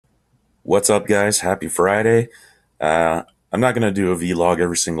What's up, guys? Happy Friday. Uh, I'm not going to do a vlog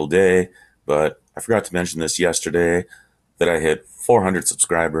every single day, but I forgot to mention this yesterday that I hit 400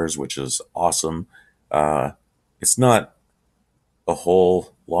 subscribers, which is awesome. Uh, it's not a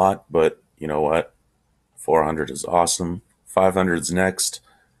whole lot, but you know what? 400 is awesome. 500's next.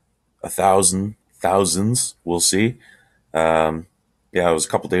 1,000, thousands, we'll see. Um, yeah, it was a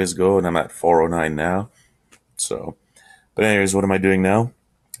couple days ago, and I'm at 409 now. So, but anyways, what am I doing now?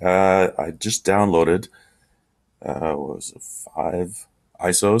 I just downloaded what was it, 5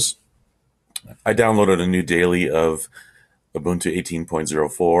 ISOs. I downloaded a new daily of Ubuntu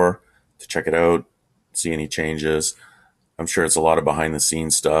 18.04 to check it out, see any changes. I'm sure it's a lot of behind the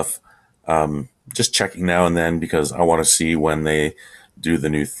scenes stuff. Just checking now and then because I want to see when they do the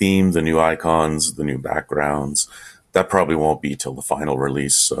new theme, the new icons, the new backgrounds. That probably won't be till the final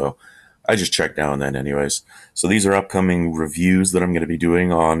release, so I just check now and then, anyways. So these are upcoming reviews that I'm going to be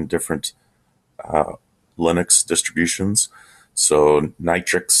doing on different Linux distributions. So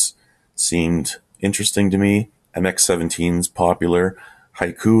Nitrix seemed interesting to me. MX17's popular.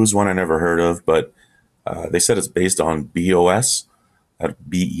 Haiku is one I never heard of, but they said it's based on BOS,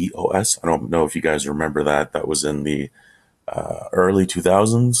 BEOS. I don't know if you guys remember that. That was in the early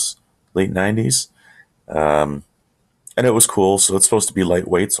 2000s, late 90s. And it was cool. So it's supposed to be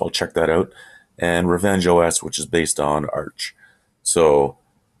lightweight, so I'll check that out. And Revenge OS, which is based on Arch. So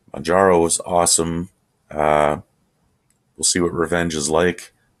Manjaro was awesome. We'll see what Revenge is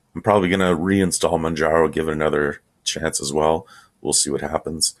like. I'm probably going to reinstall Manjaro, give it another chance as well. We'll see what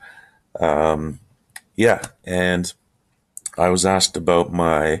happens. Yeah, and I was asked about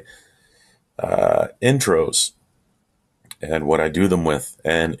my intros and what I do them with,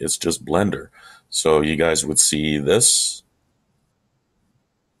 and it's just Blender. So you guys would see this,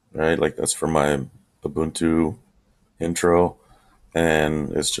 right? Like that's for my Ubuntu intro,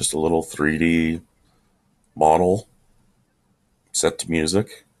 and it's just a little 3D model set to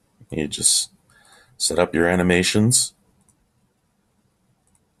music. You just set up your animations.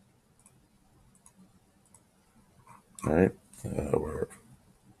 All right. We're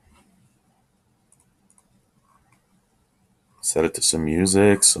set it to some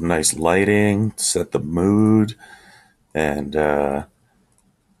music, some nice lighting to set the mood, and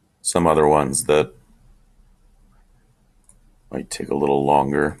some other ones that might take a little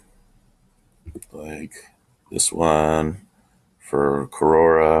longer, like this one for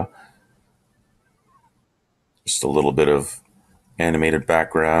Corora. Just a little bit of animated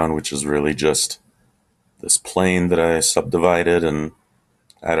background, which is really just this plane that I subdivided and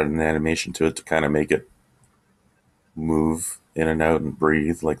added an animation to it to kind of make it move in and out and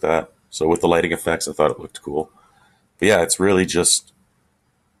breathe like that. So with the lighting effects, I thought it looked cool. But yeah, it's really just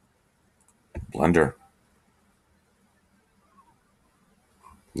Blender.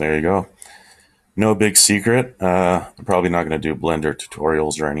 There you go. No big secret. I'm probably not going to do Blender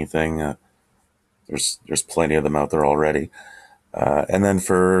tutorials or anything. There's plenty of them out there already. And then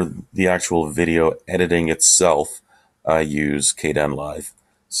for the actual video editing itself, I use Kdenlive.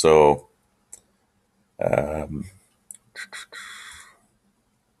 So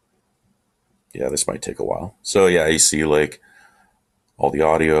yeah, this might take a while. So yeah, you see like all the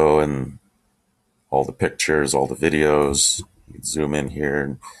audio and all the pictures, all the videos. You can zoom in here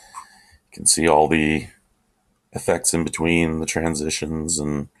and you can see all the effects in between, the transitions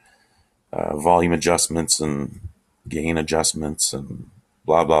and volume adjustments and gain adjustments and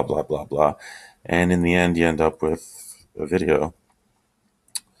blah blah blah blah blah. And in the end, you end up with a video.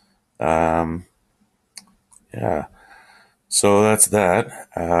 Um, yeah, so that's that.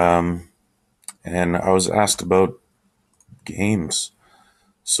 And I was asked about games.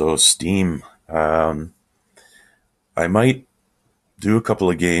 So Steam. I might do a couple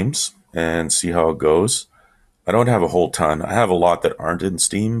of games and see how it goes. I don't have a whole ton. I have a lot that aren't in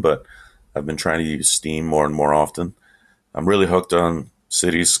Steam, but I've been trying to use Steam more and more often. I'm really hooked on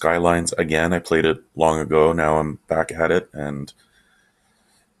Cities Skylines again. I played it long ago. Now I'm back at it, and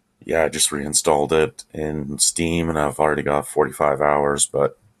yeah, I just reinstalled it in Steam, and I've already got 45 hours.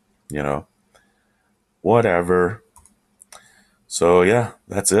 But you know, whatever. So yeah,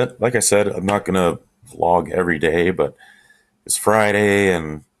 that's it. Like I said, I'm not gonna vlog every day, but it's Friday,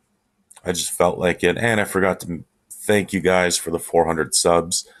 and I just felt like it. And I forgot to thank you guys for the 400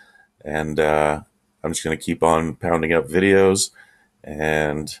 subs, and I'm just gonna keep on pounding up videos,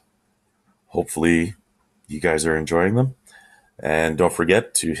 and hopefully you guys are enjoying them. And don't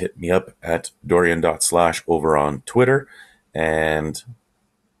forget to hit me up at Dorian.slash over on Twitter. And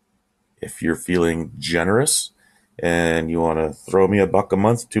if you're feeling generous and you want to throw me $1 a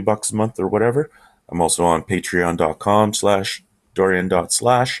month, $2 a month, or whatever, I'm also on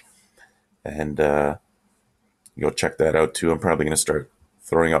patreon.com/Dorian.slash. and go check that out too. I'm probably going to start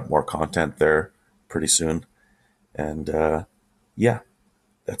throwing up more content there pretty soon. And yeah,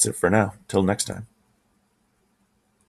 that's it for now. Till next time.